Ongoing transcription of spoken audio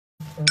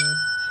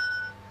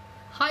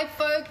Hi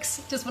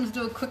folks, just wanted to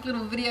do a quick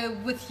little video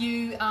with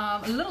you,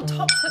 a little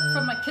top tip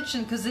from my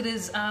kitchen because it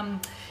is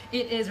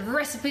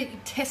recipe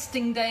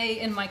testing day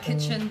in my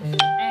kitchen,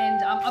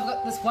 and I've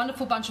got this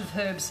wonderful bunch of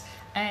herbs,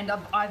 and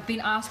I've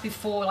been asked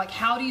before, like,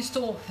 how do you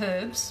store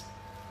herbs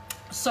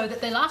so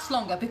that they last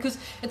longer? Because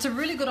it's a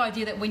really good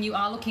idea that when you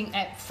are looking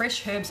at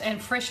fresh herbs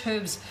and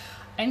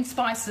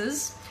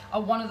spices are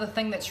one of the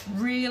things that's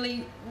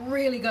really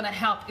going to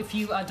help if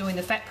you are doing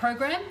the fat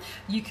program.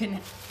 You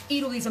can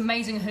eat all these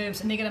amazing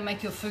herbs and they're going to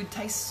make your food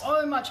taste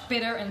so much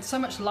better and so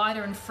much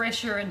lighter and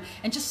fresher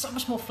and just so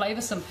much more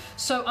flavoursome.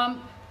 So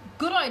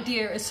good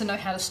idea is to know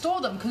how to store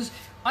them, because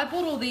I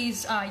bought all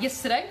these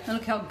yesterday, and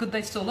look how good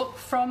they still look,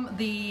 from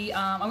the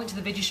I went to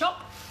the veggie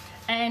shop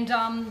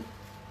and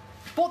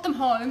bought them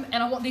home,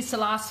 and I want these to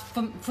last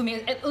for me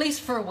at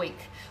least for a week.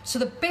 So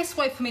the best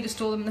way for me to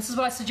store them, this is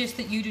what I suggest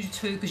that you do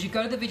too, because you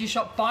go to the veggie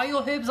shop, buy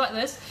your herbs like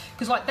this,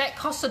 because like that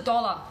costs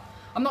 $1.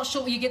 I'm not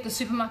sure what you get at the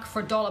supermarket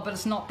for $1, but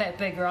it's not that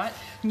big, right?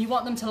 And you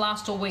want them to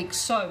last all week.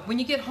 So when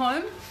you get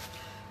home,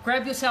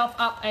 grab yourself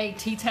up a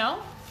tea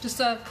towel, just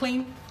a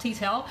clean tea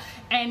towel,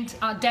 and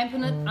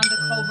dampen it under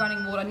cold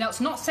running water. Now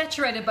it's not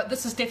saturated, but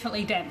this is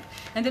definitely damp.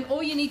 And then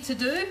all you need to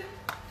do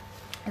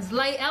is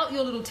lay out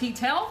your little tea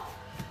towel,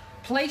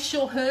 place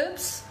your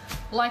herbs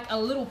like a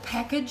little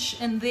package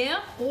in there.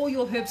 All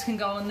your herbs can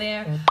go in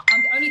there.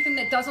 The only thing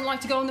that doesn't like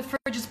to go in the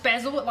fridge is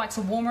basil. It likes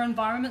a warmer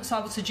environment, so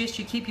I would suggest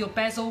you keep your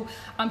basil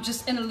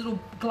just in a little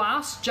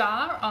glass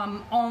jar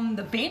on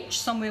the bench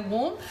somewhere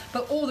warm.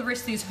 But all the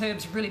rest of these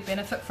herbs really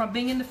benefit from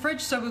being in the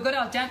fridge. So we've got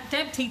our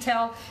damp tea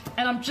towel,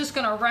 and I'm just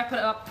going to wrap it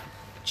up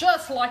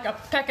just like a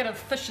packet of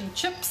fish and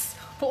chips.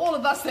 For all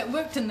of us that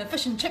worked in the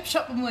fish and chip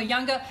shop when we were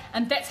younger,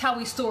 and that's how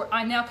we store it.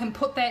 I now can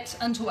put that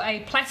into a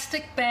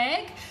plastic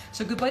bag.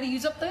 So a good way to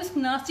use up those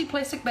nasty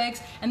plastic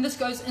bags, and this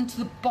goes into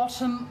the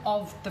bottom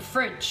of the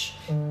fridge.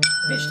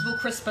 Vegetable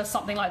crisper,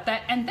 something like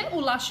that, and that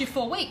will last you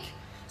for a week.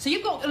 So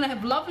you're going to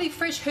have lovely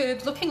fresh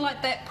herbs looking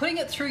like that, putting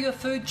it through your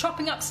food,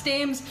 chopping up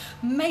stems,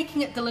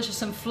 making it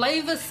delicious and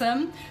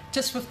flavoursome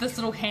just with this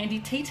little handy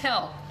tea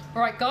towel.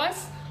 All right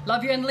guys,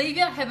 love you and leave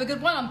you. Have a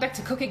good one. I'm back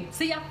to cooking.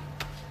 See ya.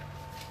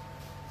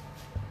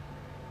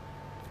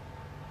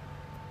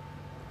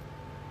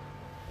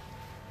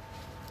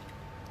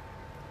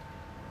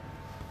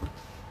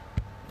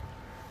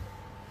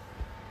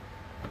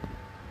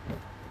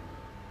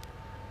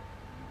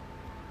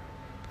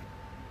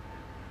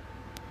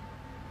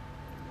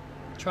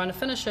 Trying to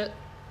finish it.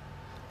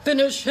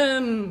 Finish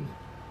him!